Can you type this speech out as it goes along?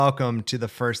Welcome to the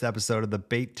first episode of the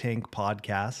Bait Tank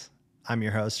podcast. I'm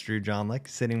your host, Drew Jonlick.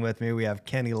 Sitting with me, we have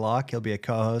Kenny Locke. He'll be a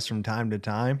co-host from time to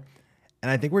time.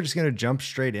 And I think we're just going to jump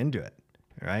straight into it,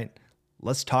 all right?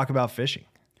 Let's talk about fishing.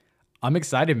 I'm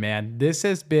excited, man. This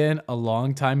has been a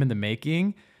long time in the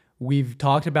making. We've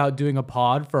talked about doing a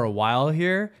pod for a while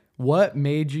here. What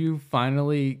made you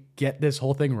finally get this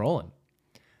whole thing rolling?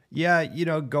 Yeah,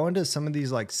 going to some of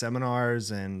these like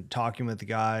seminars and talking with the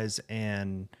guys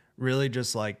and really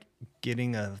just like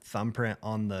getting a thumbprint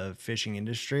on the fishing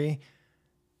industry.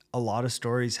 A lot of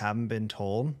stories haven't been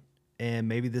told, and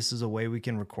maybe this is a way we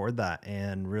can record that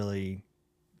and really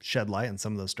shed light on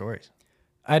some of those stories.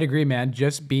 I'd agree, man.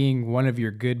 Just being one of your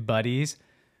good buddies,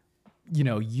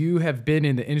 you have been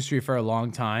in the industry for a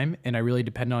long time, and I really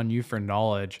depend on you for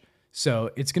knowledge.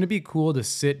 So it's going to be cool to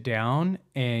sit down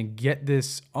and get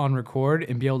this on record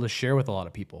and be able to share with a lot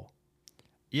of people.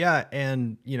 Yeah,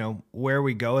 and where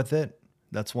we go with it,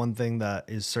 that's one thing that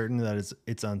is certain, that is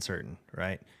it's uncertain,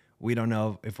 right? We don't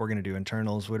know if we're going to do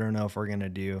internals. We don't know if we're going to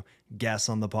do guests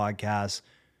on the podcast,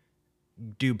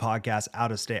 do podcasts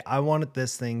out of state. I wanted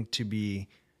this thing to be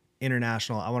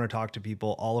international. I want to talk to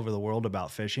people all over the world about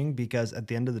fishing because at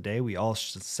the end of the day, we all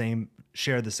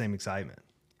share the same excitement.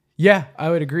 Yeah, I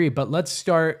would agree. But let's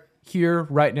start here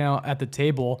right now at the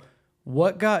table.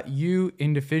 What got you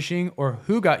into fishing, or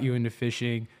who got you into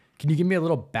fishing? Can you give me a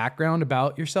little background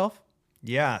about yourself?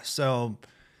 Yeah. So,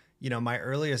 my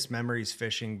earliest memories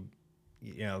fishing,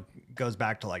 goes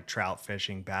back to like trout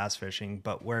fishing, bass fishing.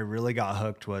 But where I really got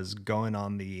hooked was going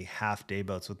on the half day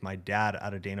boats with my dad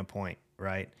out of Dana Point,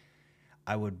 right?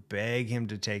 I would beg him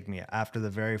to take me after the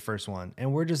very first one.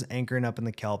 And we're just anchoring up in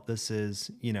the kelp. This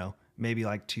is, maybe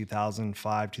like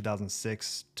 2005,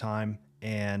 2006 time.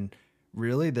 And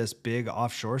really this big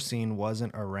offshore scene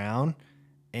wasn't around,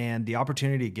 and the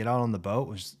opportunity to get out on the boat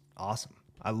was awesome.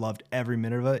 I loved every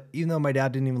minute of it. Even though my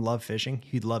dad didn't even love fishing,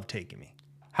 he loved taking me.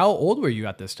 How old were you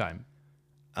at this time?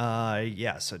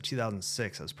 So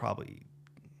 2006, I was probably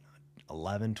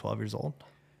 11, 12 years old.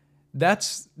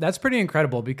 That's pretty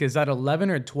incredible, because at 11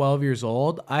 or 12 years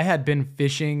old, I had been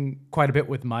fishing quite a bit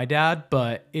with my dad,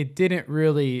 but I didn't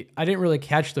really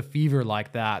catch the fever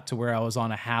like that to where I was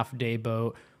on a half day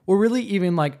boat or really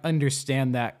even like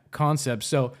understand that concept.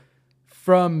 So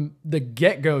from the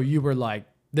get-go, you were like,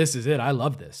 this is it. I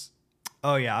love this.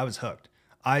 Oh yeah, I was hooked.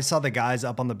 I saw the guys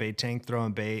up on the bait tank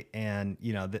throwing bait, and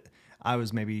I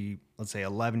was maybe, let's say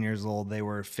 11 years old. They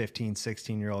were 15,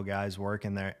 16-year-old guys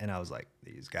working there. And I was like,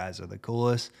 these guys are the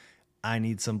coolest. I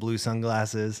need some blue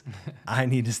sunglasses. I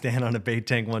need to stand on a bait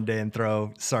tank one day and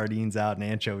throw sardines out and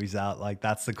anchovies out. Like,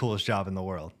 that's the coolest job in the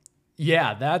world.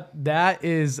 Yeah, that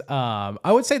is, I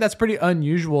would say that's pretty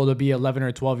unusual to be 11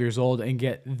 or 12 years old and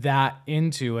get that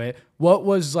into it. What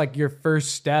was like your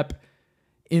first step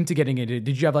into getting into it?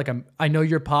 Did you have I know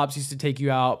your pops used to take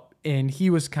you out and he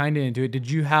was kind of into it.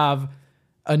 Did you have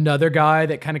another guy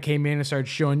that kind of came in and started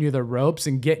showing you the ropes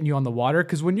and getting you on the water?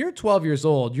 Because when you're 12 years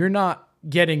old, you're not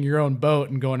getting your own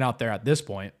boat and going out there at this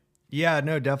point. Yeah,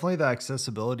 no, definitely the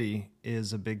accessibility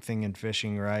is a big thing in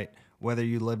fishing, right? Whether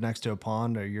you live next to a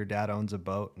pond or your dad owns a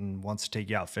boat and wants to take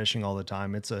you out fishing all the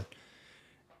time, it's a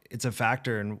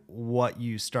factor in what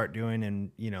you start doing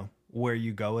and, where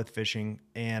you go with fishing.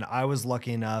 And I was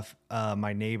lucky enough,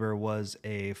 my neighbor was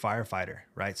a firefighter,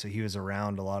 right? So he was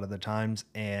around a lot of the times,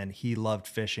 and he loved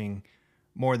fishing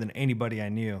more than anybody I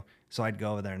knew. So I'd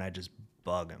go over there and I'd just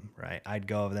bug him, right? I'd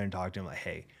go over there and talk to him like,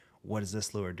 hey, what does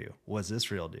this lure do? What does this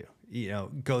reel do?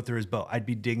 Go through his boat. I'd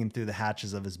be digging through the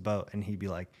hatches of his boat, and he'd be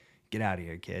like, get out of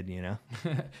here, kid,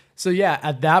 So yeah,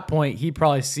 at that point, he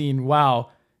probably seen,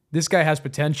 wow, this guy has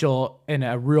potential and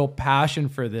a real passion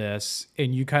for this.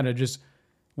 And you kind of just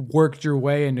worked your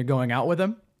way into going out with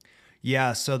him.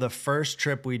 Yeah. So the first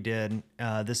trip we did,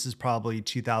 this is probably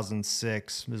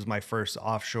 2006. This was my first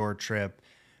offshore trip.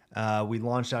 We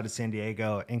launched out of San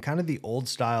Diego, and kind of the old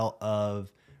style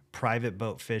of private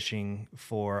boat fishing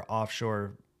for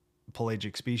offshore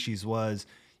pelagic species was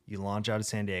you launch out of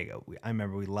San Diego. I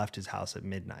remember we left his house at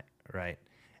midnight, right?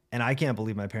 And I can't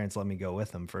believe my parents let me go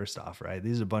with them, first off, right?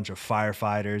 These are a bunch of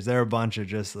firefighters. They're a bunch of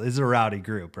this is a rowdy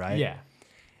group, right? Yeah.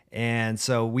 And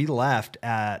so we left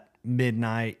at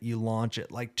midnight. You launch at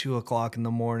like 2:00 in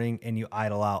the morning and you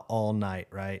idle out all night,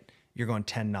 right? You're going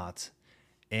 10 knots.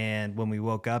 And when we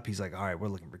woke up, he's like, all right, we're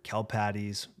looking for kelp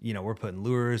patties. We're putting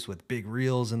lures with big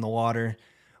reels in the water.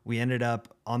 We ended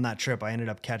up on that trip. I ended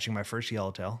up catching my first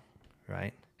yellowtail,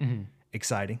 right? Mm-hmm.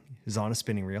 Exciting. It was on a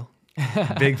spinning reel.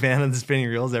 Big fan of the spinning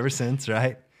reels ever since,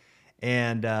 right?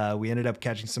 And we ended up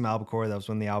catching some albacore. That was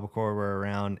when the albacore were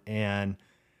around. And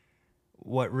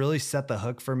what really set the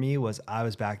hook for me was I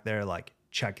was back there like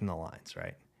checking the lines,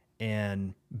 right?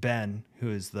 And Ben,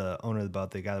 who is the owner of the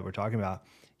boat, the guy that we're talking about,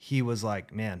 he was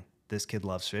like, man, this kid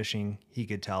loves fishing. He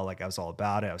could tell like I was all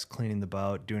about it. I was cleaning the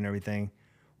boat, doing everything.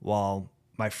 While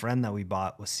my friend that we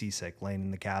bought was seasick, laying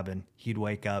in the cabin. He'd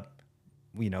wake up,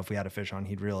 if we had a fish on,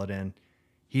 he'd reel it in.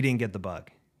 He didn't get the bug.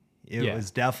 It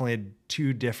was definitely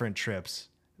two different trips.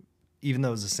 Even though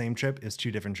it was the same trip, it was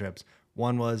two different trips.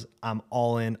 One was, I'm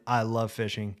all in. I love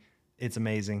fishing. It's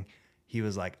amazing. He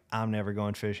was like, I'm never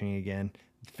going fishing again.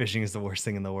 Fishing is the worst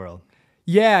thing in the world.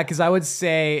 Yeah, because I would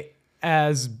say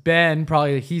as Ben,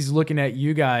 probably he's looking at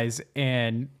you guys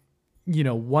and,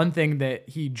 one thing that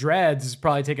he dreads is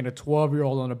probably taking a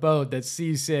 12-year-old on a boat that's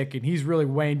seasick and he's really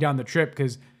weighing down the trip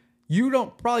because you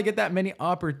don't probably get that many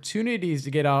opportunities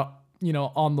to get out,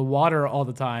 on the water all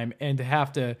the time, and to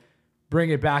have to bring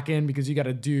it back in because you got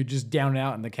a dude just down and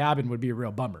out in the cabin would be a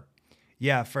real bummer.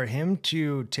 Yeah, for him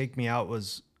to take me out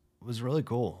was really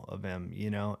cool of him,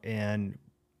 and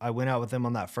I went out with him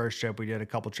on that first trip. We did a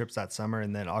couple trips that summer,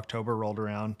 and then October rolled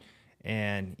around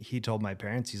and he told my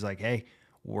parents, he's like, hey,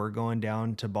 we're going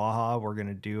down to Baja. We're going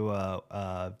to do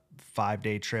a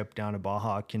 5-day trip down to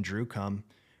Baja. Can Drew come?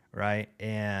 Right.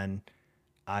 And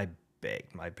I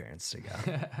begged my parents to go.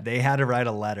 They had to write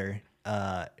a letter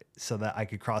so that I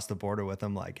could cross the border with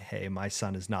them. Like, hey, my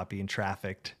son is not being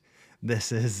trafficked.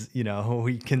 This is,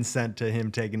 we consent to him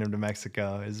taking him to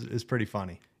Mexico is pretty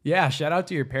funny. Yeah, shout out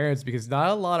to your parents because not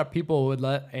a lot of people would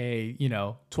let a,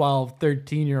 12,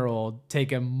 13-year-old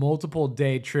take a multiple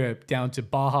day trip down to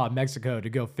Baja, Mexico to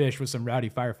go fish with some rowdy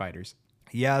firefighters.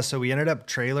 Yeah, so we ended up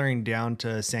trailering down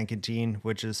to San Quintin,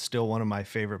 which is still one of my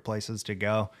favorite places to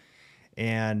go.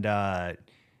 And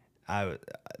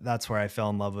that's where I fell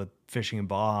in love with fishing in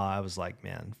Baja. I was like,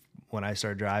 man, when I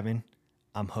start driving,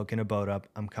 I'm hooking a boat up.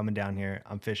 I'm coming down here.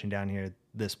 I'm fishing down here.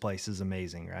 This place is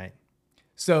amazing, right?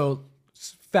 So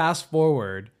fast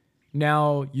forward,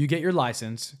 now you get your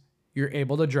license. You're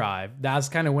able to drive. That's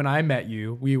kind of when I met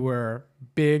you. We were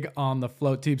big on the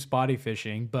float tube spotty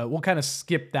fishing, but we'll kind of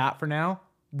skip that for now.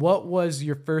 What was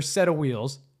your first set of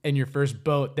wheels and your first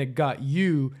boat that got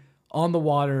you on the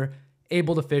water,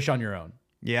 able to fish on your own?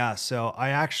 Yeah, so I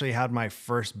actually had my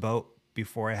first boat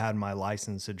before I had my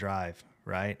license to drive,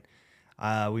 right?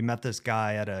 We met this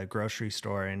guy at a grocery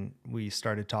store and we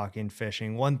started talking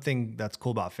fishing. One thing that's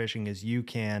cool about fishing is you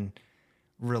can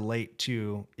relate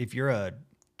to, if you're a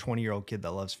 20-year-old kid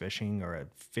that loves fishing or a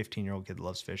 15-year-old kid that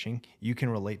loves fishing, you can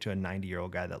relate to a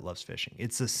 90-year-old guy that loves fishing.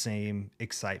 It's the same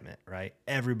excitement, right?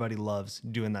 Everybody loves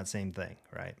doing that same thing,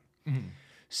 right? Mm-hmm.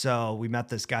 So we met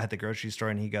this guy at the grocery store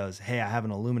and he goes, hey, I have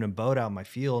an aluminum boat out in my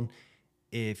field.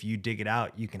 If you dig it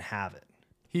out, you can have it.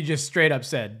 He just straight up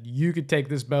said, you could take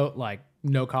this boat, like,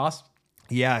 no cost?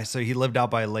 Yeah, so he lived out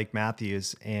by Lake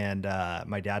Matthews, and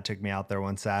my dad took me out there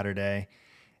one Saturday.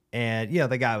 And,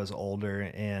 the guy was older,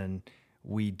 and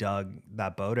we dug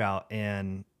that boat out,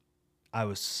 and I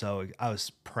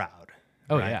was proud.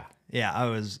 Oh, right? yeah.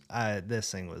 Yeah,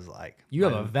 this thing was like... You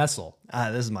have a vessel.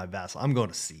 This is my vessel. I'm going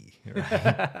to sea,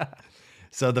 right?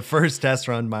 So the first test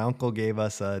run, my uncle gave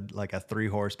us a 3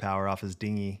 horsepower off his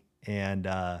dinghy, and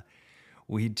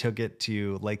we took it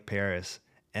to Lake Paris,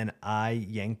 and I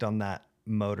yanked on that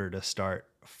motor to start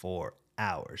for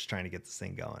hours trying to get this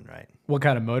thing going, right? What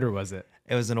kind of motor was it?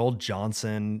 It was an old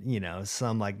Johnson,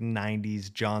 some like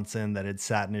 90s Johnson that had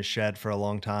sat in his shed for a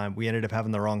long time. We ended up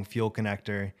having the wrong fuel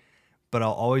connector, but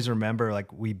I'll always remember,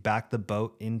 like, we backed the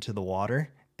boat into the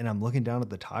water and I'm looking down at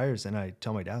the tires and I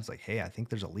tell my dad, I was like, hey, I think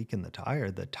there's a leak in the tire.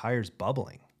 The tire's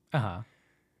bubbling. Uh-huh.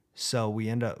 So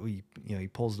he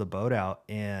pulls the boat out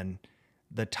and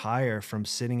the tire from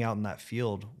sitting out in that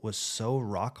field was so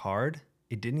rock hard,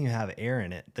 it didn't even have air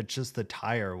in it. That just the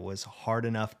tire was hard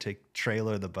enough to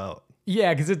trailer the boat.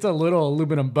 Yeah, because it's a little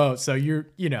aluminum boat, so you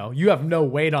have no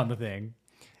weight on the thing.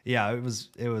 Yeah, it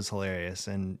was hilarious,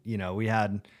 and we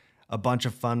had a bunch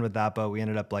of fun with that boat. We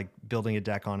ended up like building a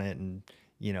deck on it, and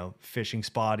fishing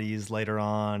spotties later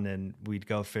on, and we'd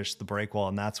go fish the breakwall,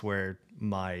 and that's where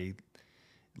my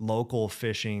local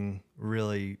fishing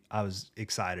really, I was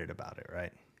excited about it,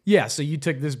 right? Yeah, so you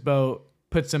took this boat,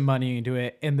 put some money into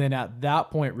it, and then at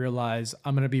that point realized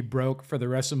I'm going to be broke for the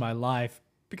rest of my life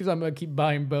because I'm going to keep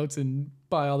buying boats and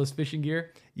buy all this fishing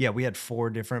gear. Yeah, we had 4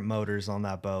 different motors on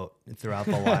that boat throughout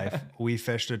the life. We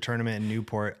fished a tournament in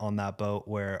Newport on that boat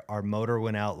where our motor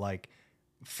went out like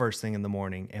first thing in the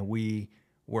morning, and we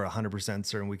were 100%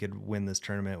 certain we could win this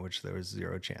tournament, which there was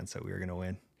 0 chance that we were going to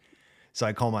win. So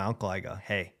I call my uncle. I go,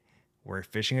 hey, we're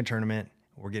fishing a tournament.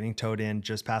 We're getting towed in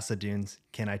just past the dunes.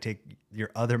 Can I take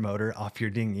your other motor off your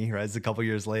dinghy? Right, it's a couple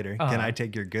years later. Uh-huh. Can I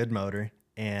take your good motor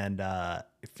and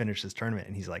finish this tournament?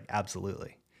 And he's like,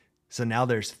 absolutely. So now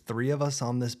there's 3 of us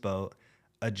on this boat.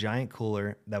 a giant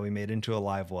cooler that we made into a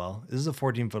live well. This is a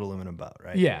 14-foot aluminum boat,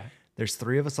 right? Yeah. There's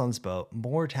 3 of us on this boat,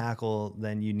 more tackle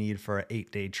than you need for an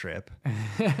 8-day trip.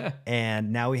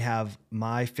 And now we have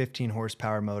my 15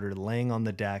 horsepower motor laying on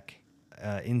the deck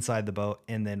inside the boat.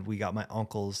 And then we got my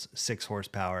uncle's 6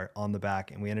 horsepower on the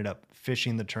back. And we ended up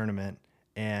fishing the tournament,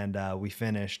 and we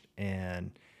finished,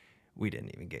 and we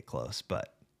didn't even get close,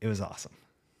 but it was awesome.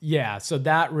 Yeah. So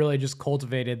that really just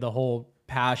cultivated the whole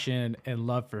passion and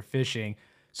love for fishing.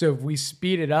 So if we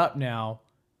speed it up now,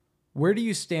 where do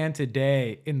you stand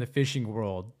today in the fishing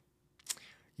world?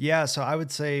 Yeah, so I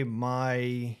would say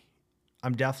I'm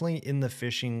definitely in the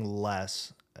fishing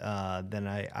less than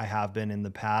I have been in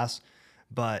the past,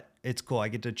 but it's cool. I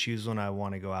get to choose when I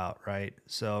want to go out, right?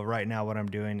 So right now what I'm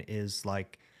doing is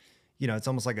like, it's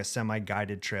almost like a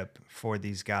semi-guided trip for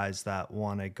these guys that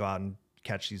want to go out and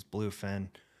catch these bluefin.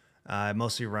 I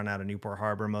mostly run out of Newport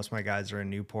Harbor. Most of my guys are in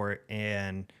Newport,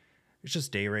 and it's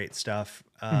just day rate stuff.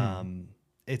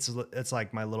 It's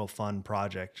like my little fun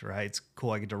project, right? It's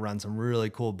cool. I get to run some really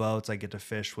cool boats. I get to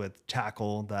fish with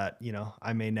tackle that,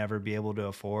 I may never be able to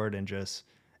afford. And just,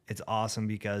 it's awesome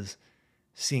because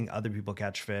seeing other people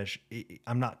catch fish,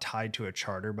 I'm not tied to a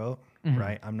charter boat,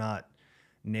 right? I'm not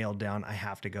nailed down. I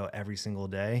have to go every single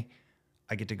day.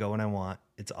 I get to go when I want.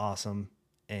 It's awesome.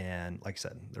 And like I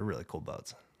said, they're really cool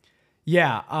boats.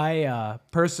 Yeah, I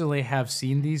personally have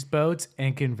seen these boats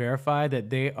and can verify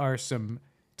that they are some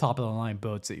top of the line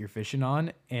boats that you're fishing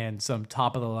on and some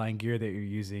top of the line gear that you're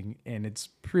using. And it's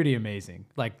pretty amazing.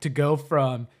 Like to go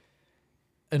from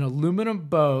an aluminum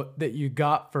boat that you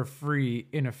got for free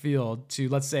in a field to,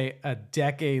 let's say, a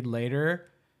decade later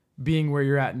being where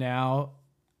you're at now.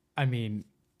 I mean,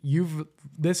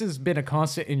 this has been a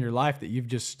constant in your life that you've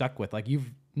just stuck with. Like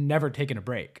you've never taken a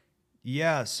break.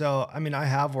 Yeah. So, I mean, I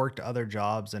have worked other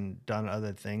jobs and done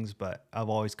other things, but I've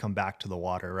always come back to the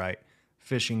water, right?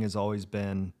 Fishing has always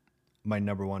been my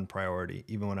number one priority,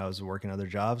 even when I was working other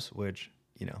jobs, which,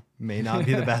 may not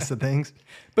be the best of things.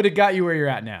 But it got you where you're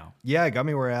at now. Yeah, it got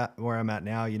me where I'm at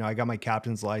now. I got my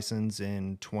captain's license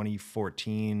in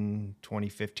 2014,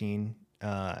 2015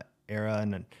 era.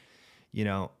 And,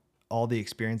 all the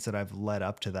experience that I've led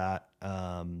up to that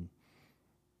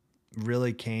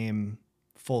really came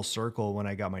full circle when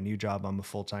I got my new job. I'm a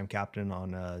full-time captain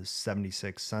on a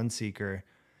 76 Sunseeker,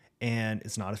 and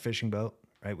it's not a fishing boat,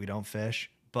 right? We don't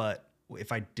fish. But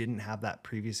if I didn't have that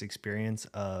previous experience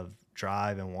of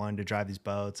drive and wanting to drive these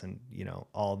boats and,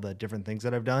 all the different things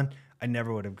that I've done, I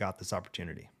never would have got this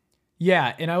opportunity.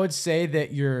 Yeah. And I would say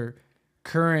that your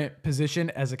current position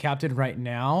as a captain right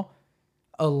now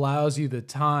allows you the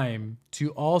time to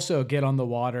also get on the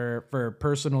water for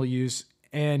personal use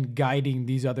and guiding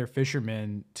these other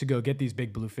fishermen to go get these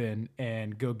big bluefin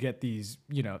and go get these,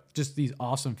 just these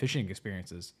awesome fishing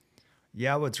experiences.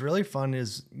 Yeah, what's really fun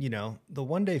is, the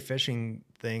one-day fishing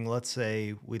thing. Let's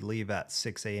say we leave at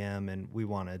 6 a.m. and we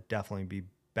want to definitely be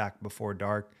back before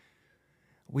dark.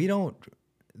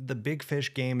 The big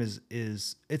fish game is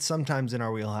it's sometimes in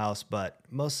our wheelhouse, but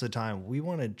most of the time we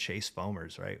want to chase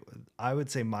foamers, right? I would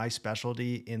say my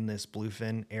specialty in this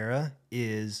bluefin era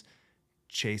is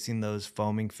chasing those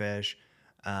foaming fish.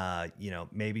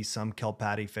 Maybe some kelp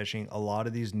patty fishing. A lot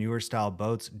of these newer style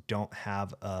boats don't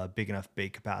have a big enough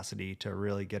bait capacity to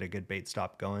really get a good bait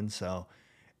stop going. So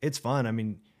it's fun. I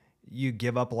mean, you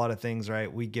give up a lot of things,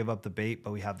 right? We give up the bait,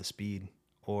 but we have the speed,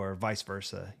 or vice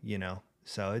versa,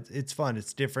 So it's fun.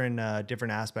 It's different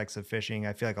aspects of fishing.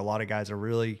 I feel like a lot of guys are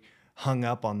really hung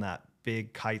up on that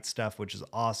big kite stuff, which is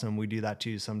awesome. We do that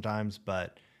too sometimes,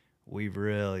 but we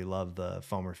really love the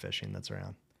foamer fishing that's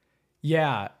around.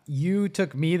 Yeah, you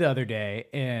took me the other day,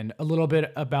 and a little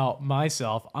bit about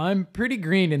myself. I'm pretty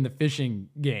green in the fishing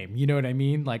game. You know what I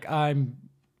mean? Like I'm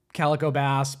calico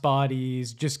bass,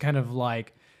 bodies, just kind of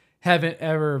like haven't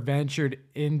ever ventured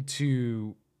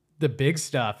into the big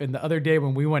stuff. And the other day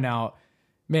when we went out,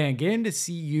 man, getting to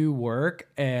see you work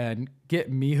and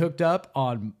get me hooked up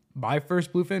on my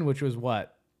first bluefin, which was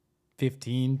what,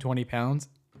 15, 20 pounds.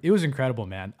 It was incredible,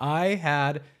 man. I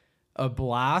had a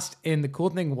blast. And the cool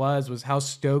thing was how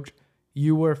stoked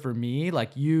you were for me.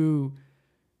 Like you,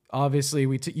 obviously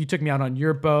you took me out on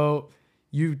your boat.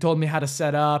 You told me how to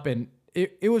set up, and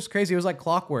it was crazy. It was like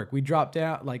clockwork. We dropped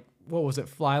down, like, what was it?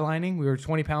 Fly lining. We were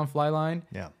 20-pound fly line.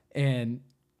 Yeah. And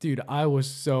dude, I was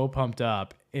so pumped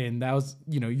up, and that was,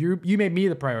 you made me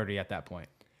the priority at that point.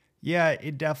 Yeah,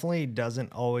 it definitely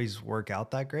doesn't always work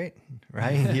out that great,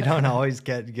 right? You don't always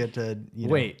get to,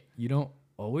 Wait, you don't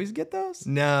always get those?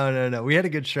 No. We had a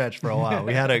good stretch for a while.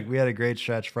 we had a great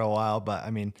stretch for a while, but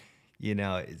I mean,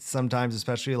 sometimes,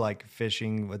 especially like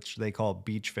fishing, which they call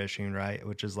beach fishing, right?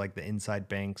 Which is like the inside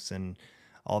banks and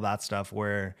all that stuff,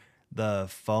 where the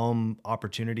foam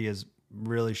opportunity has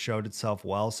really showed itself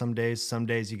well. Some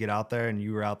days you get out there and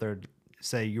you were out there,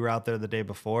 say you were out there the day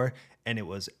before and it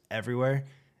was everywhere.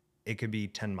 It could be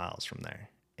 10 miles from there.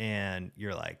 And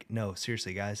you're like, no,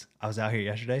 seriously, guys, I was out here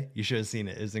yesterday. You should have seen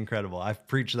it. It was incredible. I've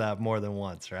preached that more than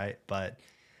once, right? But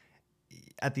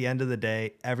at the end of the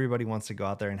day, everybody wants to go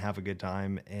out there and have a good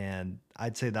time. And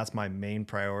I'd say that's my main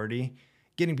priority.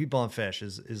 Getting people on fish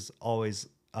is always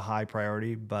a high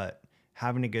priority, but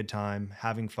having a good time,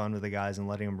 having fun with the guys and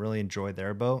letting them really enjoy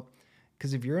their boat.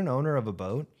 Because if you're an owner of a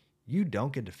boat, you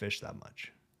don't get to fish that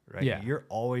much, right? Yeah. You're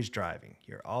always driving.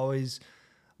 You're always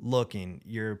looking.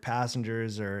 Your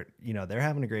passengers are, they're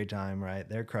having a great time, right?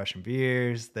 They're crushing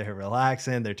beers, they're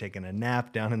relaxing, they're taking a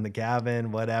nap down in the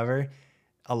cabin, whatever.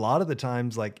 A lot of the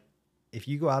times, like if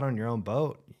you go out on your own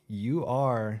boat, you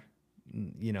are,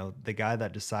 the guy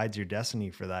that decides your destiny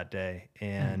for that day.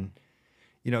 And,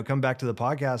 come back to the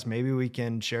podcast, maybe we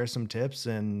can share some tips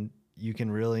and you can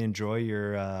really enjoy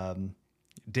your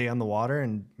day on the water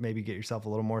and maybe get yourself a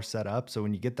little more set up. So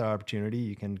when you get that opportunity,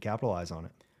 you can capitalize on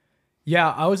it.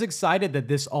 Yeah, I was excited that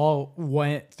this all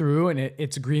went through and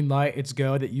it's green light, it's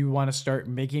go, that you want to start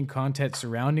making content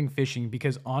surrounding fishing,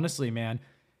 because honestly, man,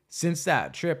 since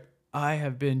that trip, I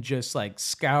have been just like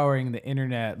scouring the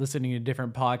internet, listening to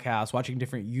different podcasts, watching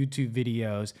different YouTube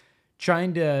videos,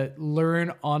 trying to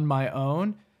learn on my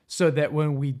own so that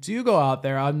when we do go out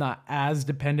there, I'm not as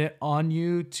dependent on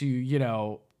you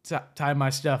to, tie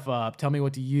my stuff up, tell me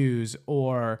what to use,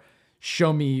 or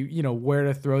show me, where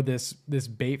to throw this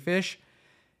bait fish.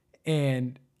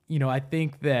 And, I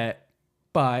think that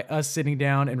by us sitting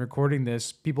down and recording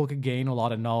this, people could gain a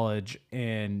lot of knowledge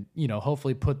and,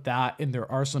 hopefully put that in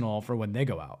their arsenal for when they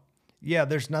go out. Yeah,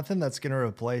 there's nothing that's going to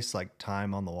replace like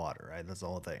time on the water, right? That's the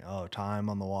whole thing. Oh,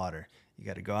 time on the water. You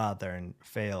got to go out there and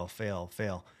fail.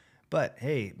 But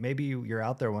hey, maybe you're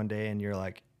out there one day and you're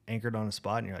like anchored on a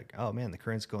spot and you're like, oh man, the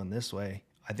current's going this way.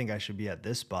 I think I should be at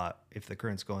this spot if the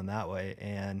current's going that way.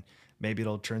 And maybe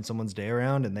it'll turn someone's day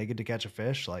around and they get to catch a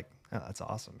fish. Like, oh, that's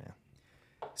awesome, man.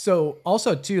 So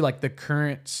also too, like the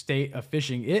current state of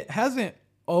fishing, it hasn't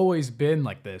always been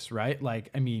like this, right? Like,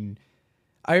 I mean,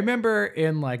 I remember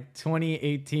in like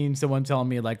 2018, someone telling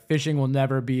me like fishing will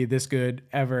never be this good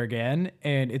ever again.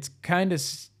 And it's kind of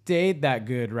stayed that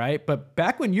good, right? But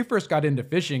back when you first got into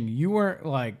fishing, you weren't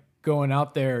like going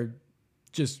out there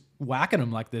just whacking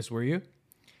them like this, were you?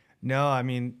 No, I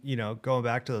mean, going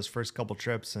back to those first couple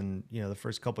trips and, the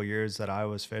first couple years that I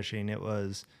was fishing, it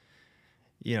was,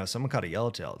 someone caught a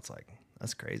yellowtail. It's like,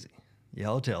 that's crazy.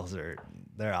 Yellowtails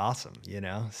they're awesome,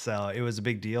 So it was a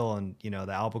big deal, and,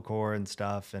 the albacore and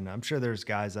stuff. And I'm sure there's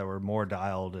guys that were more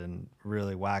dialed and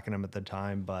really whacking them at the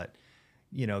time. But,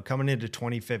 coming into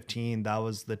 2015, that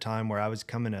was the time where I was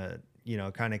coming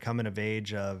of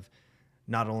age of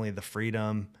not only the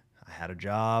freedom, I had a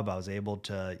job, I was able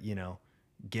to,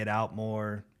 get out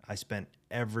more. I spent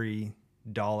every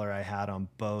dollar I had on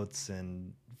boats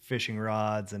and fishing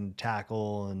rods and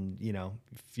tackle and,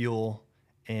 fuel.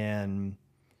 And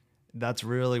that's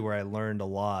really where I learned a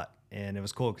lot. And it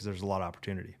was cool because there's a lot of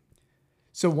opportunity.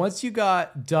 So once you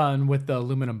got done with the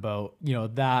aluminum boat,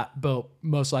 that boat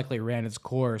most likely ran its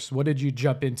course. What did you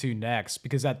jump into next?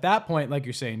 Because at that point, like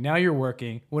you're saying, now you're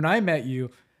working. When I met you,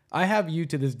 I have you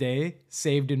to this day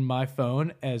saved in my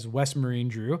phone as West Marine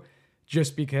Drew,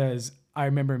 just because I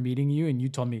remember meeting you and you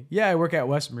told me, yeah, I work at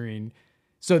West Marine.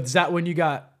 So is that when you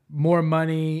got more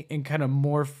money and kind of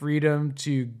more freedom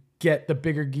to get the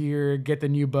bigger gear, get the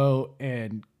new boat,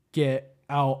 and get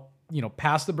out,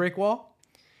 past the break wall?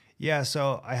 Yeah,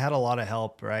 so I had a lot of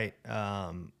help, right?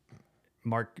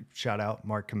 Shout out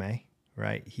Mark Kamei,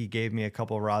 right? He gave me a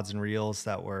couple of rods and reels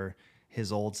that were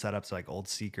his old setups, like old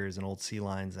Seekers and old Sea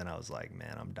Lines, and I was like,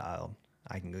 man, I'm dialed.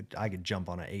 I could jump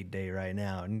on an 8-day right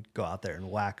now and go out there and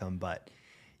whack them. But,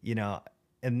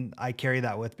 and I carry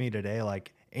that with me today.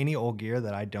 Like any old gear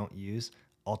that I don't use,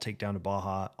 I'll take down to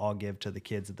Baja. I'll give to the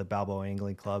kids at the Balboa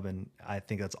Angling Club. And I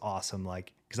think that's awesome.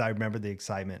 Like, cause I remember the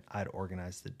excitement. I'd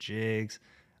organize the jigs.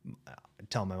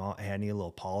 Tell my mom, hey, I need a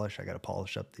little polish. I got to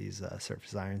polish up these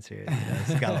surface irons here.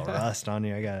 It's got a little rust on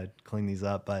here. I got to clean these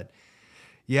up. But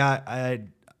yeah,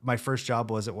 my first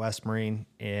job was at West Marine,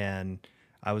 and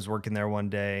I was working there one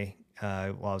day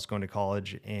while I was going to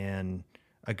college, and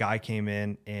a guy came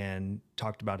in and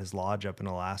talked about his lodge up in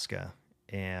Alaska.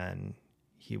 And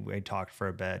we talked for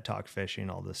a bit, talked fishing,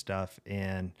 all this stuff.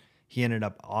 And he ended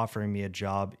up offering me a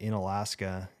job in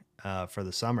Alaska for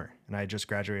the summer. And I had just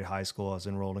graduated high school. I was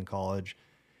enrolled in college.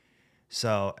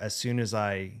 So as soon as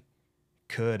I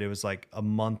could. It was like a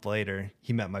month later,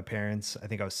 he met my parents. I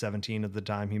think I was 17 at the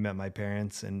time. He met my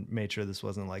parents and made sure this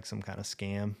wasn't like some kind of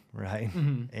scam, right?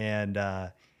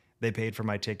 And they paid for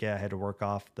my ticket. I had to work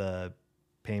off the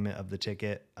payment of the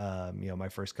ticket, my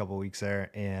first couple of weeks there,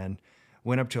 and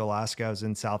went up to Alaska. I was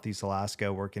in Southeast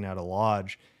Alaska working at a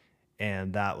lodge,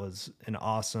 and that was an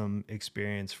awesome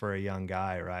experience for a young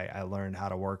guy, right? I learned how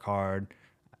to work hard.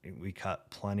 We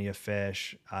caught plenty of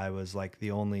fish. I was like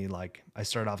the only, I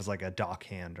started off as like a dock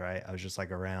hand, right? I was just like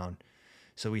around.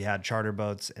 So we had charter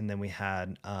boats, and then we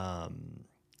had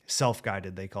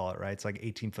self-guided, they call it, right? It's like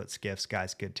 18-foot skiffs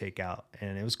guys could take out.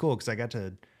 And it was cool because I got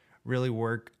to really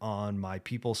work on my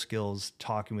people skills,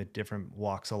 talking with different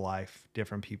walks of life,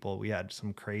 different people. We had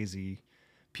some crazy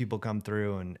people come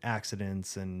through and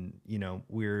accidents, and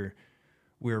we're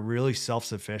really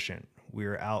self-sufficient.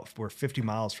 We're 50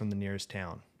 miles from the nearest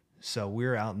town. So we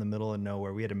were out in the middle of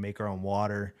nowhere. We had to make our own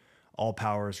water. All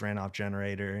powers ran off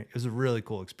generator. It was a really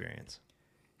cool experience.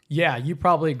 Yeah, you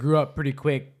probably grew up pretty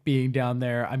quick being down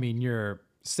there. I mean, you're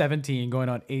 17 going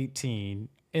on 18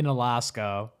 in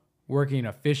Alaska, working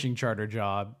a fishing charter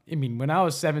job. I mean, when I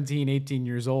was 17, 18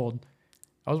 years old,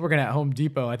 I was working at Home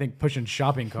Depot, I think pushing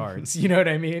shopping carts. You know what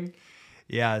I mean?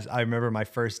 Yeah, I remember my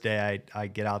first day, I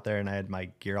get out there and I had my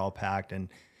gear all packed, and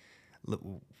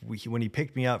when he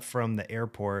picked me up from the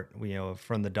airport,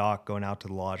 from the dock going out to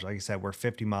the lodge, like I said, we're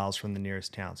 50 miles from the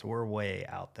nearest town. So we're way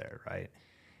out there, right?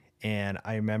 And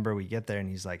I remember we get there and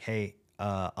he's like, hey,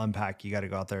 unpack, you got to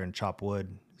go out there and chop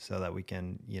wood so that we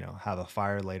can, have a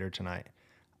fire later tonight.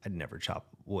 I'd never chopped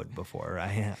wood before,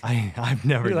 right? I've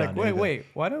never You're done like, wait,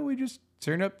 why don't we just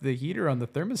turn up the heater on the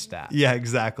thermostat? Yeah,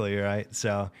 exactly, right?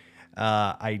 So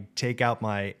I take out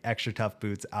my extra tough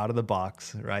boots out of the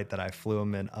box, right, that I flew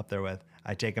them in up there with.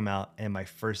 I take them out, and my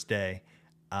first day,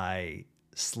 I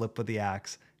slip with the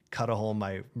axe, cut a hole in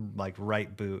my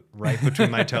right boot, right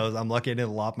between my toes. I'm lucky I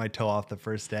didn't lop my toe off the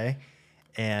first day.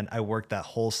 And I worked that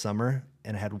whole summer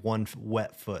and I had one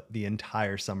wet foot the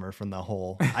entire summer from the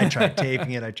hole. I tried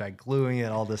taping it, I tried gluing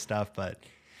it, all this stuff, but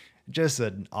just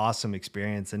an awesome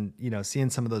experience. And,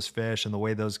 seeing some of those fish and the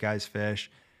way those guys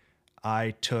fish,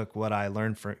 I took what I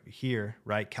learned from here,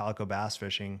 right, calico bass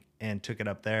fishing, and took it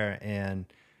up there. And,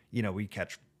 we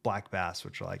catch black bass,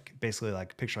 which are basically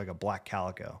picture like a black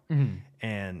calico.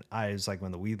 And I was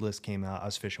when the weedless came out, I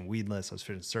was fishing weedless, I was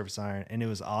fishing surface iron, and it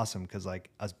was awesome because I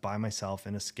was by myself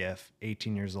in a skiff,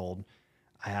 18 years old.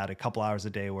 I had a couple hours a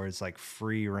day where it's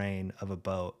free reign of a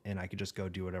boat, and I could just go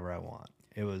do whatever I want.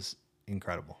 It was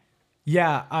incredible.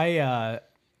 Yeah, I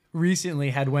recently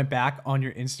had went back on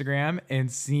your Instagram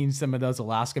and seen some of those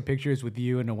Alaska pictures with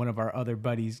you and one of our other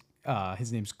buddies.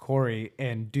 His name's Corey,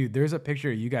 and dude, there's a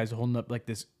picture of you guys holding up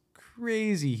this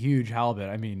crazy huge halibut.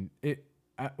 I mean,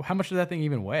 how much does that thing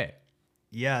even weigh?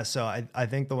 Yeah, so I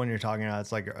think the one you're talking about,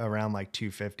 it's around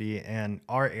 250, and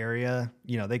our area,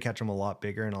 they catch them a lot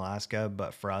bigger in Alaska,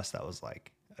 but for us that was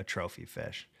a trophy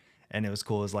fish. And it was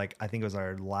cool. It was I think it was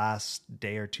our last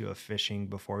day or two of fishing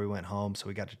before we went home, so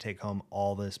we got to take home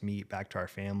all this meat back to our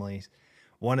families.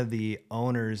 One of the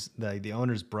owners, the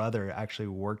owner's brother actually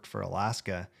worked for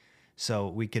Alaska, so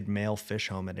we could mail fish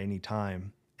home at any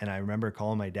time. And I remember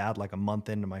calling my dad a month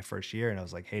into my first year, and I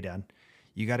was like, hey, Dad,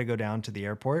 you got to go down to the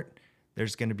airport.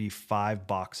 There's going to be 5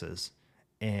 boxes,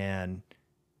 and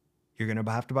you're going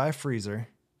to have to buy a freezer.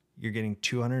 You're getting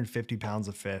 250 pounds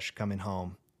of fish coming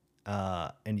home,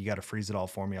 and you got to freeze it all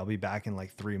for me. I'll be back in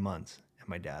 3 months. And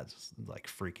my dad's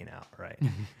freaking out, right?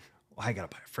 Well, I got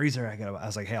to buy a freezer. I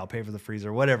was like, hey, I'll pay for the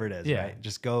freezer, whatever it is, right?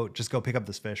 Just go pick up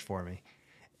this fish for me.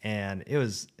 And it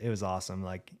was awesome.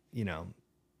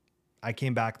 I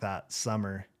came back that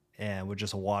summer and with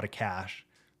just a wad of cash.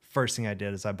 First thing I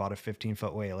did is I bought a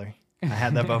 15-foot whaler. I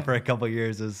had that boat for a couple of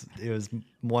years. It was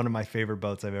one of my favorite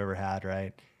boats I've ever had,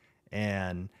 right?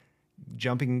 And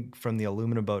jumping from the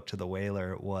aluminum boat to the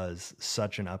whaler was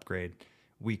such an upgrade.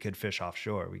 We could fish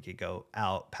offshore. We could go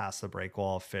out past the break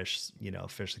wall, fish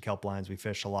the kelp lines. We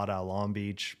fished a lot out of Long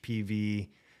Beach, PV.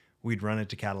 We'd run it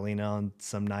to Catalina on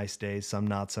some nice days, some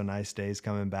not so nice days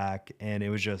coming back. And it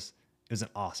was an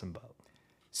awesome boat.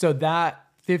 So that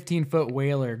 15-foot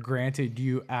whaler granted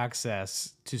you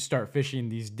access to start fishing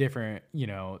these different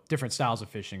styles of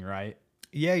fishing, right?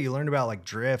 Yeah, you learned about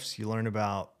drifts. You learned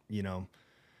about,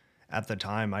 at the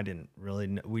time I didn't really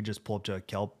know. We just pulled up to a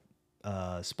kelp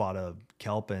spot of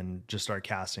kelp and just start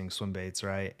casting swim baits,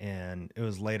 right? And it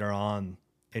was later on,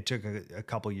 it took a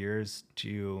couple years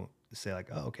to say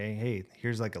oh, okay, hey,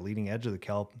 here's a leading edge of the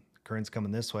kelp. The current's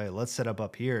coming this way. Let's set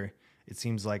up here. It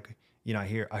seems I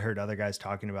heard other guys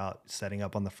talking about setting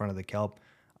up on the front of the kelp.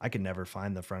 I could never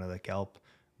find the front of the kelp,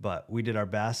 but we did our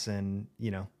best, and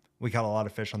we caught a lot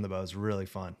of fish on the boat. It was really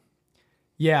fun.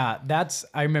 Yeah,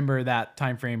 I remember that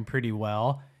time frame pretty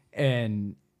well.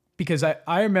 And because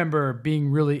I remember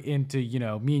being really into,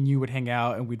 me and you would hang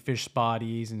out and we'd fish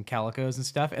spotties and calicos and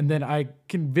stuff. And then I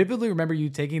can vividly remember you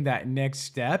taking that next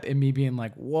step and me being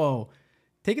like, whoa,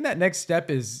 taking that next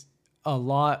step is a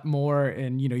lot more.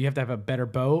 And, you have to have a better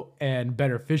boat and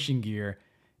better fishing gear.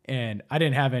 And I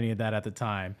didn't have any of that at the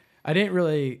time. I didn't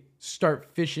really start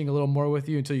fishing a little more with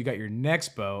you until you got your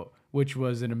next boat, which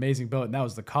was an amazing boat. And that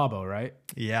was the Cabo, right?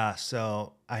 Yeah.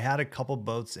 So I had a couple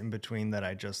boats in between that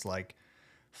I just like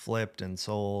flipped and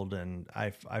sold. And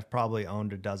I've probably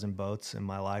owned a dozen boats in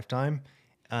my lifetime.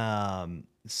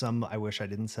 Some I wish I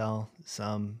didn't sell.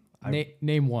 Some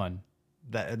Name one.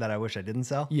 that I wish I didn't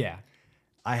sell. Yeah.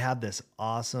 I had this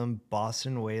awesome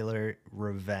Boston Whaler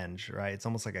Revenge, right? It's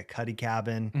almost like a cuddy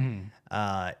cabin.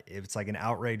 It's like an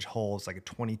outrage hole. It's like a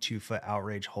 22-foot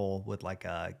outrage hole with like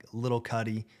a little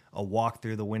cuddy, a walk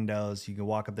through the windows. You can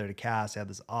walk up there to cast. I had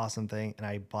this awesome thing, and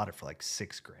I bought it for like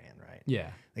 $6,000, right? Yeah.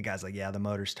 The guy's like, yeah, the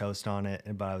motor's toast on it.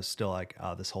 But I was still like,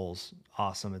 oh, this hole's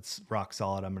awesome. It's rock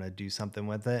solid. I'm going to do something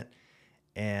with it.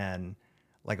 And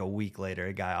like a week later,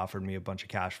 a guy offered me a bunch of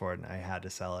cash for it, and I had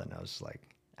to sell it. And I was just like,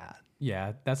 ah.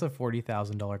 Yeah, that's a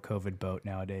 $40,000 COVID boat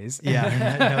nowadays.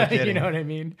 Yeah, no kidding. You know what I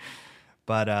mean?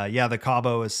 But yeah, the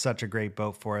Cabo is such a great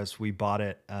boat for us. We bought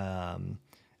it out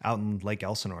in Lake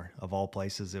Elsinore, of all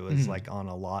places. It was like on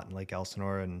a lot in Lake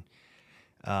Elsinore, and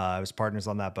I was partners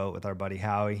on that boat with our buddy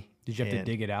Howie. Did you have to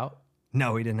dig it out?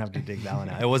 No, we didn't have to dig that one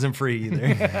out. It wasn't free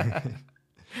either.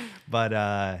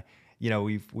 But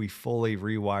we fully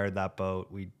rewired that boat.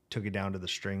 We took it down to the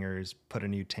stringers, put a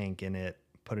new tank in it,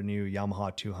 put a new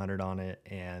Yamaha 200 on it,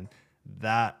 and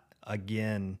that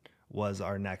again was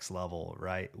our next level,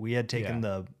 right? We had taken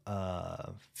the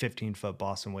 15-foot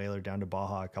Boston Whaler down to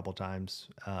Baja a couple times,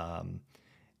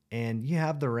 and you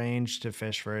have the range to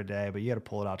fish for a day, but you got to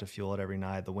pull it out to fuel it every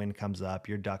night. The wind comes up,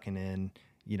 you're ducking in,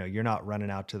 you're not running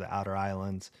out to the outer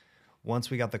islands. Once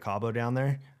we got the Cabo down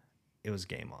there, it was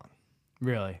game on.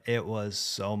 Really? It was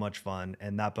so much fun.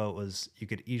 And that boat was, you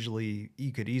could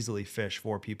easily fish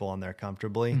 4 people on there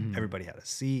comfortably. Mm-hmm. Everybody had a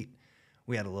seat.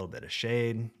 We had a little bit of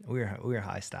shade. We were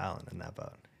high styling in that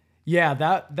boat. Yeah,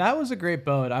 that was a great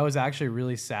boat. I was actually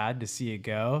really sad to see it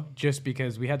go just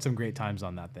because we had some great times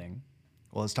on that thing.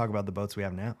 Well, let's talk about the boats we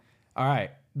have now. All right.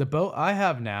 The boat I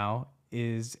have now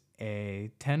is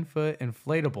a 10-foot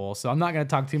inflatable. So I'm not going to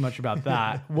talk too much about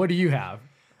that. What do you have?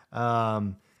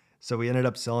 So we ended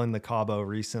up selling the Cabo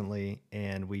recently,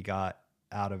 and we got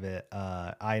out of it.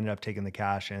 I ended up taking the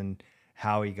cash, and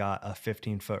Howie got a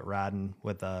 15-foot Radin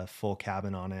with a full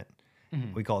cabin on it.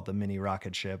 Mm-hmm. We call it the mini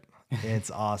rocket ship. It's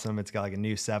awesome. It's got like a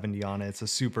new 70 on it. It's a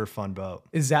super fun boat.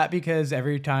 Is that because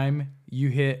every time you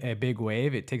hit a big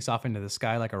wave, it takes off into the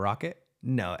sky like a rocket?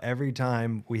 No, every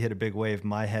time we hit a big wave,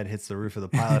 my head hits the roof of the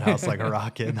pilot house like a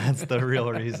rocket. That's the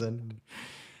real reason.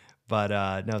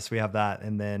 But no, so we have that.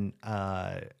 And then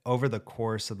over the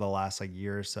course of the last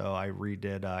year or so, I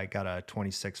got a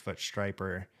 26-foot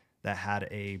striper that had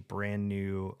a brand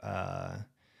new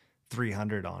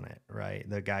 300 on it, right?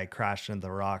 The guy crashed into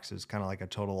the rocks. It was kind of like a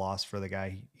total loss for the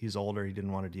guy. He's older. He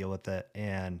didn't want to deal with it.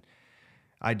 And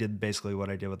I did basically what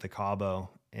I did with the Cabo.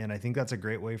 And I think that's a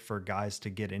great way for guys to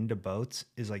get into boats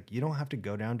is like, you don't have to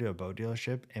go down to a boat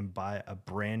dealership and buy a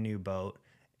brand new boat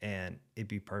and it'd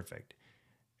be perfect.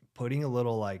 Putting a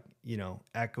little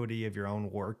equity of your own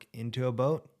work into a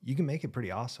boat, you can make it pretty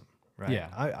awesome, right? Yeah.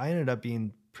 I ended up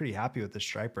being pretty happy with the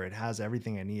striper. It has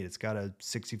everything I need. It's got a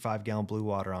 65-gallon blue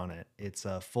water on it. It's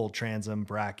a full transom,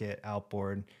 bracket,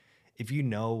 outboard. If you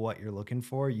know what you're looking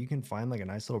for, you can find a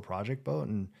nice little project boat,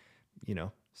 and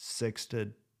 6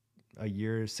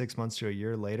 months to a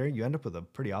year later, you end up with a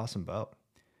pretty awesome boat.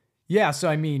 Yeah, so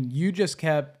I mean, you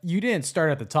didn't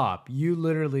start at the top. You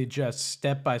literally just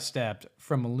step by step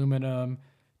from aluminum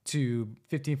to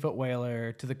 15-foot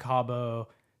Whaler to the Cabo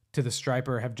to the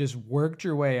striper have just worked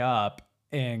your way up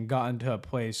and gotten to a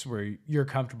place where you're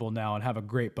comfortable now and have a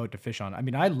great boat to fish on. I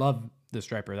mean, I love the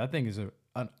striper. That thing is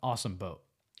an awesome boat.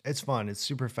 It's fun. It's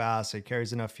super fast. It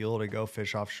carries enough fuel to go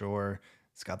fish offshore.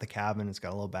 It's got the cabin. It's got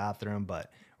a little bathroom,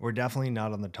 but we're definitely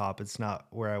not on the top. It's not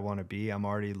where I want to be. I'm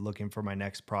already looking for my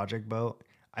next project boat.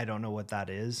 I don't know what that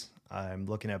is. I'm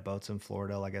looking at boats in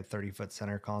Florida, like a 30-foot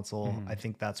center console. Mm-hmm. I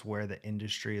think that's where the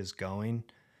industry is going,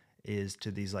 is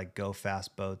to these go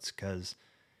fast boats, because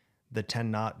the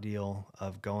 10-knot deal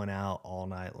of going out all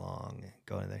night long,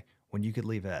 going there, when you could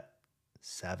leave at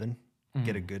 7, mm-hmm.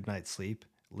 get a good night's sleep,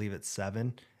 leave at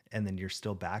 7, and then you're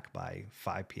still back by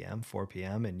 5 p.m., 4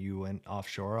 p.m., and you went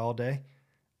offshore all day.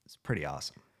 It's pretty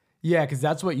awesome. Yeah, because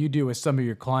that's what you do with some of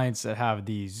your clients that have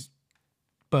these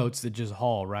boats that just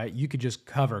haul, right? You could just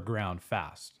cover ground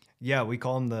fast. Yeah, we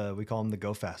call them the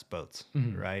go fast boats,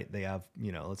 right? They have,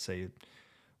 let's say,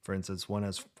 for instance, one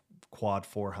has quad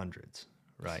 400s,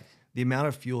 right? The amount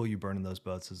of fuel you burn in those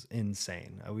boats is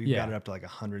insane. We've got Yeah. it up to like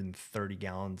 130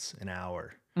 gallons an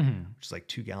hour, which is like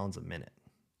 2 gallons a minute.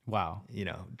 Wow.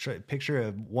 Picture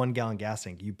a 1 gallon gas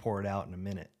tank, you pour it out in a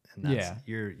minute, and that's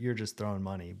Yeah. you're just throwing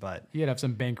money. But You gotta have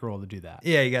some bankroll to do that.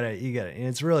 yeah, you gotta, and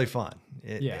it's really fun.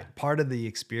 Yeah. Part of the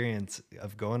experience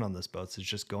of going on those boats is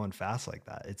just going fast like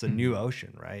that. It's a new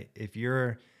ocean, right? If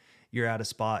you're at a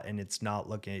spot and it's not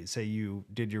looking, say you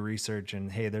did your research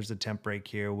and hey, there's a temp break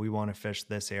here. We want to fish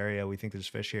this area. We think there's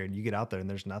fish here, and you get out there and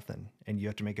there's nothing, and you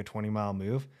have to make a 20-mile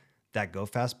move. That go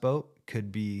fast boat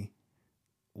could be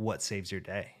what saves your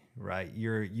day, right?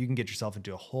 You can get yourself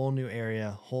into a whole new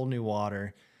area, whole new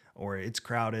water, or it's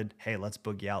crowded. Hey, let's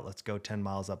boogie out. Let's go 10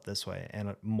 miles up this way.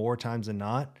 And more times than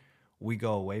not, we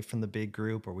go away from the big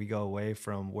group or we go away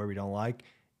from where we don't like,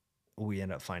 we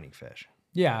end up finding fish.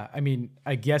 Yeah. I mean,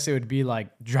 I guess it would be like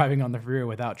driving on the freeway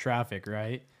without traffic,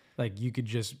 right? Like you could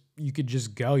just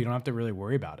go. You don't have to really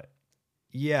worry about it.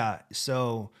 Yeah.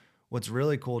 So what's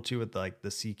really cool too with like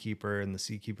the Seakeeper and the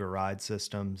Seakeeper ride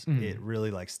systems, it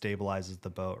really like stabilizes the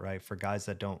boat, right? For guys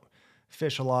that don't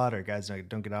fish a lot or guys that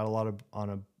don't get out on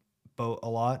a boat a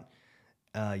lot,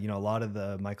 a lot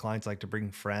of my clients like to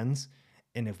bring friends,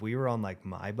 and if we were on like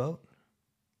my boat,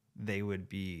 they would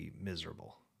be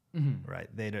miserable, right?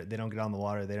 They don't get on the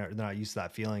water. They're not used to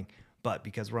that feeling. But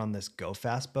because we're on this go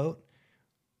fast boat,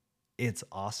 it's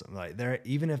awesome. Like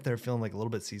even if they're feeling like a little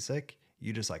bit seasick,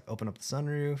 you just like open up the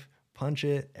sunroof, punch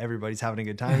it. Everybody's having a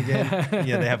good time again.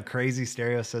 They have crazy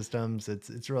stereo systems.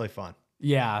 It's really fun.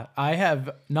 Yeah, I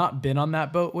have not been on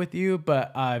that boat with you,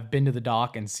 but I've been to the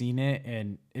dock and seen it,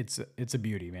 and it's a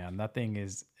beauty, man. That thing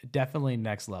is definitely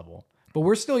next level. But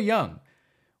we're still young.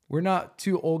 We're not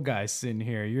two old guys sitting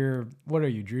here. What are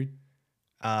you, Drew?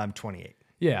 I'm 28.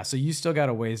 Yeah, so you still got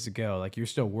a ways to go. Like you're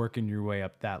still working your way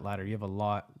up that ladder. You have a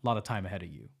lot of time ahead of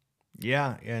you.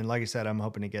 Yeah, and like I said, I'm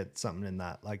hoping to get something in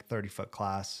that like 30-foot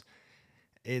class.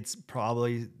 It's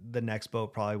probably the next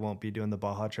boat probably won't be doing the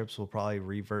Baja trips. We'll probably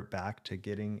revert back to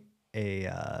getting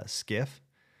a skiff,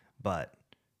 but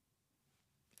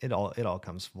it all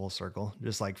comes full circle.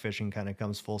 Just like fishing kind of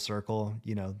comes full circle.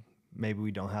 Maybe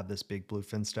we don't have this big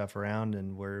bluefin stuff around,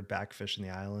 and we're back fishing the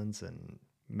islands and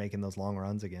making those long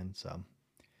runs again. So,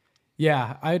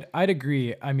 yeah, I'd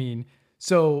agree. I mean,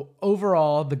 so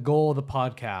overall, the goal of the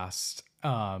podcast,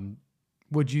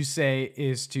 would you say,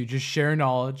 is to just share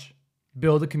knowledge,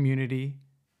 build a community,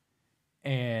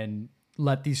 and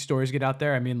let these stories get out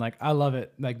there? I mean, like, I love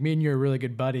it. Like, me and you are really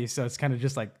good buddies, so it's kind of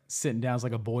just like sitting down. It's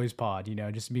like a boys pod,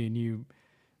 just me and you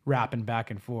rapping back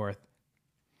and forth.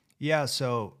 yeah.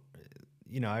 So,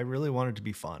 I really want it to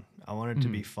be fun. I want it to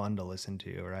be fun to listen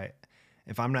to, right?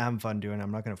 If I'm not having fun doing it,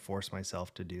 I'm not going to force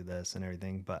myself to do this and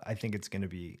everything, but I think it's going to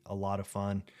be a lot of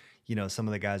fun. Some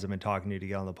of the guys I've been talking to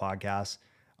get on the podcast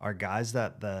are guys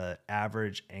that the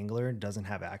average angler doesn't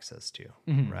have access to,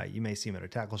 right? You may see them at a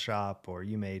tackle shop, or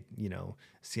you may,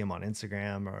 see them on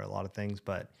Instagram or a lot of things,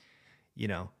 but,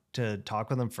 to talk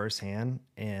with them firsthand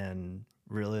and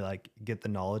really like get the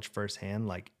knowledge firsthand,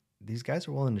 like these guys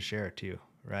are willing to share it too,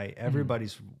 right?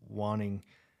 Everybody's wanting,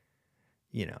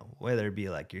 whether it be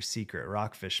like your secret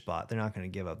rockfish spot, they're not going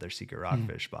to give up their secret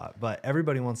rockfish spot, but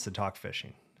everybody wants to talk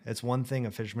fishing. It's one thing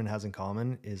a fisherman has in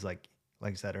common is like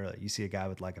I said earlier, you see a guy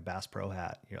with like a Bass Pro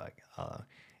hat, you're like,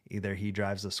 either he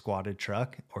drives a squatted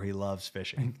truck or he loves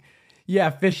fishing. Yeah,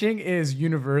 fishing is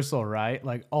universal, right?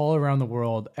 Like all around the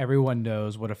world, everyone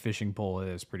knows what a fishing pole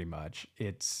is pretty much.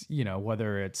 It's,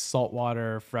 whether it's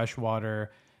saltwater,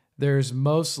 freshwater, there's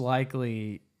most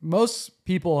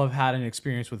people have had an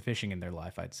experience with fishing in their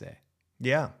life, I'd say.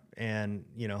 Yeah. And,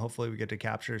 hopefully we get to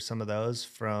capture some of those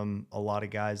from a lot of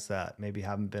guys that maybe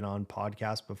haven't been on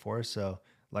podcasts before. So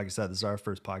like I said, this is our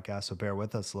first podcast, so bear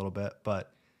with us a little bit,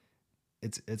 but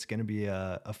it's going to be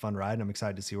a fun ride, and I'm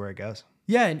excited to see where it goes.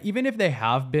 Yeah, and even if they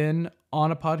have been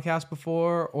on a podcast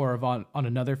before or on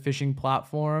another fishing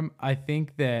platform, I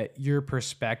think that your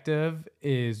perspective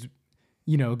is,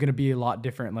 going to be a lot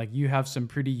different. Like you have some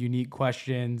pretty unique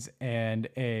questions and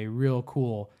a real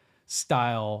cool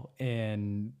style,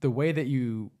 and the way that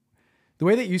you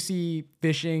see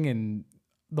fishing and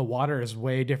the water is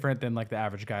way different than like the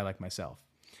average guy like myself.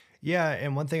 Yeah,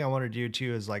 and one thing I want to do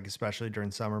too is like, especially during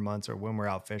summer months or when we're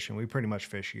out fishing, we pretty much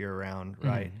fish year round,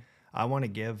 right? I want to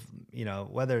give,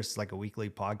 whether it's like a weekly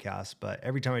podcast, but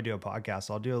every time I do a podcast,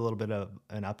 I'll do a little bit of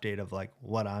an update of like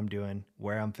what I'm doing,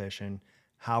 where I'm fishing,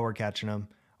 how we're catching them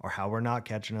or how we're not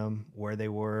catching them, where they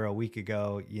were a week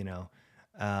ago,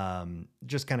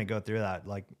 Just kind of go through that,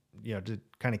 like, to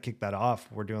kind of kick that off.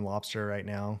 We're doing lobster right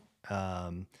now.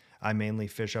 I mainly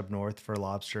fish up north for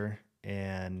lobster,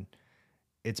 and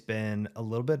it's been a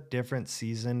little bit different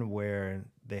season where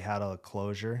they had a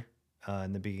closure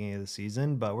in the beginning of the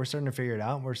season, but we're starting to figure it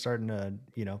out. We're starting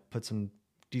to, put some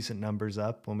decent numbers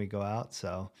up when we go out.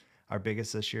 So our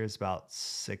biggest this year is about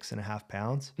 6.5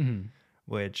 pounds,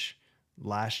 which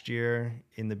last year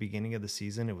in the beginning of the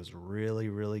season, it was really,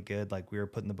 really good. Like we were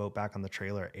putting the boat back on the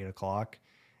trailer at 8 o'clock,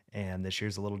 and this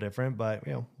year's a little different, but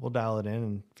we'll dial it in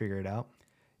and figure it out.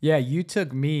 Yeah, you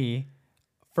took me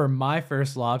for my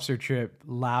first lobster trip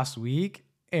last week,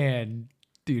 and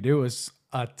dude, it was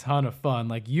a ton of fun.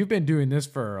 Like you've been doing this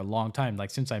for a long time. Like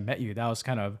since I met you, that was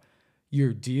kind of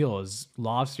your deal is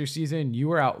lobster season. You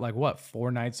were out like what,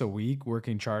 4 nights a week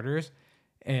working charters,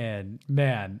 and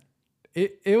man,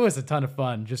 it was a ton of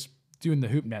fun just doing the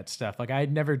hoop net stuff. Like I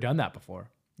had never done that before.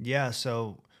 Yeah.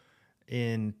 So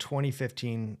in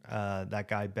 2015, that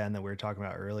guy, Ben, that we were talking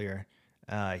about earlier,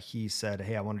 he said,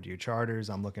 "Hey, I want to do charters.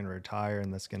 I'm looking to retire,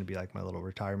 and that's going to be like my little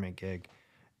retirement gig."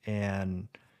 And,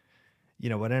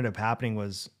 what ended up happening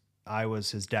was I was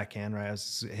his deckhand, right? I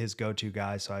was his go-to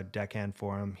guy. So I'd deckhand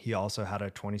for him. He also had a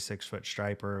 26-foot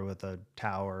striper with a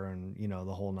tower and,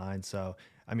 the whole nine. So,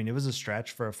 I mean, it was a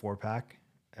stretch for a 4-pack.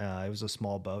 It was a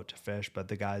small boat to fish, but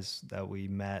the guys that we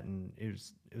met, and it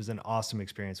was an awesome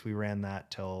experience. We ran that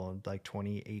till like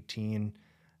 2018.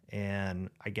 And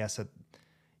I guess at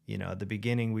the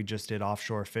beginning we just did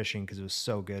offshore fishing because it was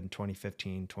so good in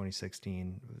 2015,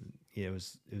 2016. It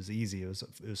was easy. It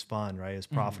was fun, right? It was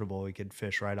profitable. We could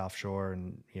fish right offshore,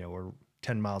 and we're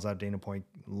 10 miles out of Dana Point,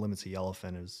 limits of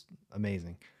Yellowfin. It was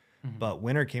amazing. But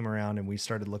winter came around and we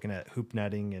started looking at hoop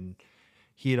netting, and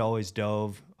he had always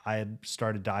dove. I had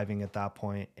started diving at that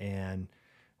point, and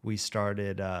we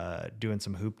started doing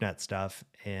some hoop net stuff,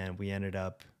 and we ended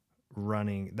up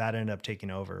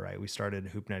taking over, right? We started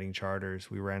hoop netting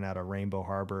charters. We ran out of Rainbow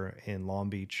Harbor in Long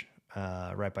Beach,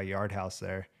 right by Yard House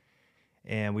there.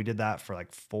 And we did that for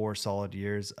like 4 solid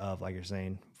years of, like you're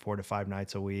saying, 4 to 5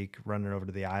 nights a week, running over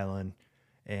to the island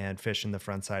and fishing the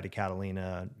front side of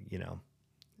Catalina,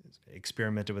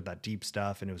 experimented with that deep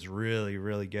stuff. And it was really,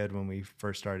 really good when we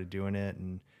first started doing it.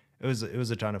 And it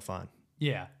was a ton of fun.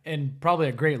 Yeah. And probably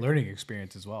a great learning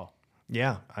experience as well.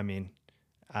 Yeah. I mean,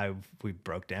 we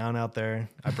broke down out there.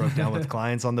 I broke down with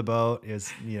clients on the boat.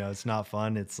 It's not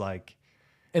fun. It's like,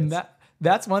 and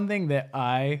that's one thing that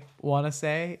I want to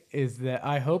say is that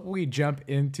I hope we jump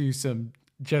into some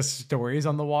just stories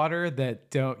on the water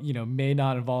that don't, may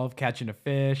not involve catching a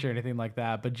fish or anything like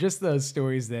that, but just those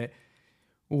stories that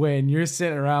when you're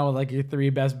sitting around with like your 3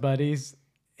 best buddies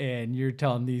and you're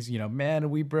telling these,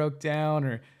 man, we broke down,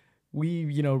 or we,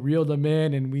 reeled them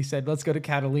in and we said, let's go to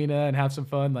Catalina and have some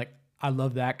fun. Like, I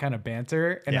love that kind of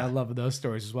banter, and I love those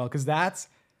stories as well, because that's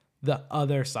the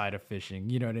other side of fishing.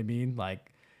 You know what I mean?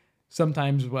 Like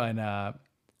sometimes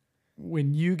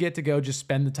when you get to go just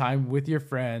spend the time with your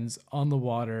friends on the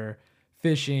water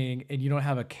fishing, and you don't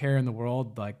have a care in the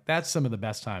world, like that's some of the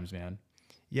best times, man.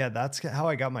 Yeah, that's how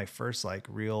I got my first like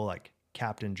real like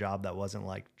captain job that wasn't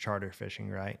like charter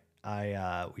fishing, right?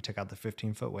 We took out the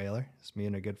 15-foot whaler. It's me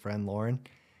and a good friend, Lauren.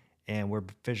 And we're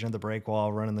fishing at the break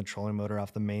wall, running the trolling motor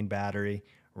off the main battery,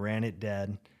 ran it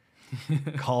dead,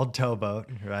 called towboat,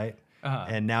 right?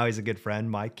 And now he's a good friend.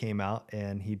 Mike came out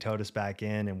and he towed us back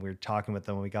in, and we were talking with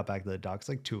him when we got back to the dock. It's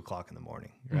like 2 o'clock in the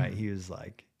morning, right? He was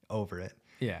like over it.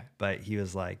 Yeah. But he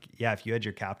was like, yeah, if you had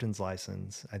your captain's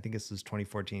license, I think this was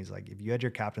 2014. He's like, if you had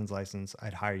your captain's license,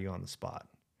 I'd hire you on the spot.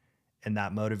 And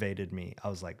that motivated me. I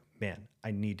was like, man,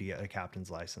 I need to get a captain's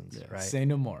license, right? Say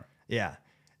no more. Yeah.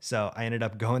 So I ended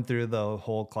up going through the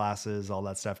whole classes, all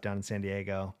that stuff down in San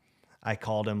Diego. I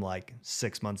called him like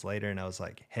 6 months later and I was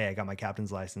like, hey, I got my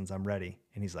captain's license. I'm ready.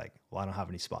 And he's like, well, I don't have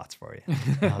any spots for you.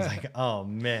 I was like, oh,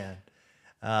 man.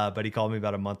 But he called me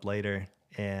about a month later,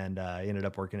 and I ended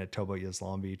up working at Towboat Yes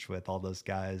Long Beach with all those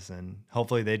guys. And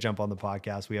hopefully they jump on the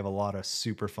podcast. We have a lot of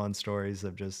super fun stories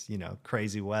of just,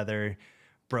 crazy weather,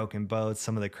 broken boats,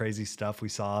 some of the crazy stuff we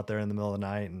saw out there in the middle of the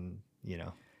night. And,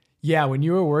 Yeah, when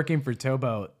you were working for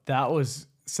Towboat, that was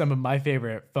some of my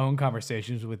favorite phone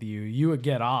conversations with you. You would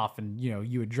get off and,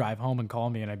 you would drive home and call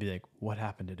me, and I'd be like, what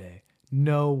happened today?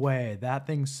 No way. That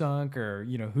thing sunk, or,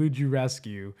 who'd you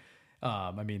rescue?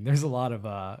 I mean, there's a lot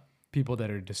of people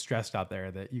that are distressed out there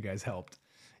that you guys helped.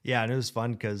 Yeah, and it was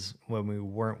fun because when we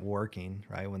weren't working,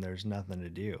 right, when there's nothing to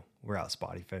do, we're out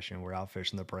spotty fishing, we're out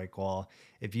fishing the break wall.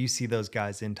 If you see those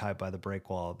guys in tight by the break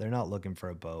wall, they're not looking for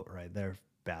a boat, right? They're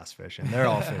bass fishing. They're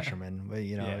all fishermen, but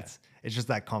it's just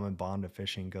that common bond of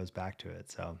fishing goes back to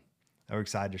it. So we're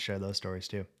excited to share those stories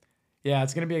too. Yeah,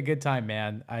 it's going to be a good time,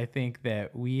 man. I think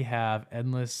that we have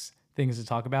endless things to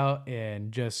talk about.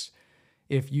 And just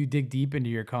if you dig deep into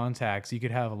your contacts, you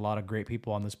could have a lot of great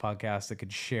people on this podcast that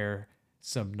could share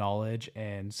some knowledge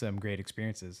and some great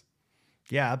experiences.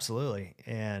 Yeah, absolutely.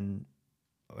 And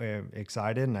we're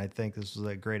excited. And I think this was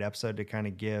a great episode to kind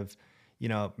of give,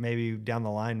 maybe down the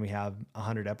line we have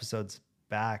 100 episodes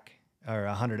back or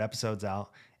 100 episodes out,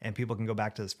 and people can go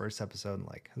back to this first episode and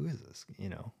like, who is this?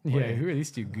 Yeah, who are these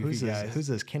two goofy guys? Who's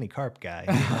this Kenny Carp guy?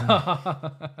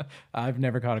 I've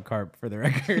never caught a carp, for the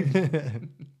record.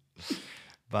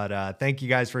 But thank you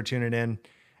guys for tuning in.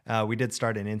 We did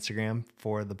start an Instagram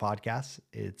for the podcast.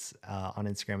 It's on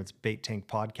Instagram. It's Bait Tank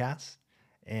Podcast,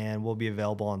 and we'll be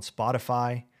available on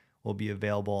Spotify. We'll be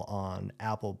available on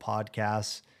Apple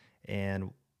Podcasts.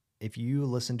 And if you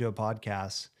listen to a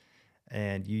podcast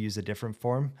and you use a different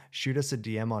form, shoot us a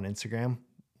DM on Instagram.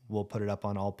 We'll put it up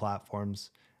on all platforms,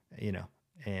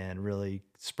 and really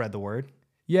spread the word.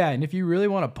 Yeah, and if you really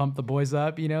want to pump the boys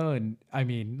up, and I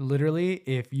mean, literally,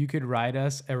 if you could write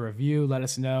us a review, let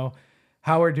us know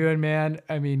how we're doing, man.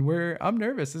 I mean, I'm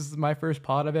nervous. This is my first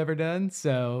pod I've ever done,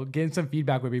 so getting some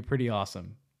feedback would be pretty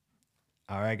awesome.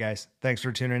 All right, guys. Thanks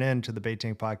for tuning in to the Bait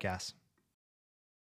Tank Podcast.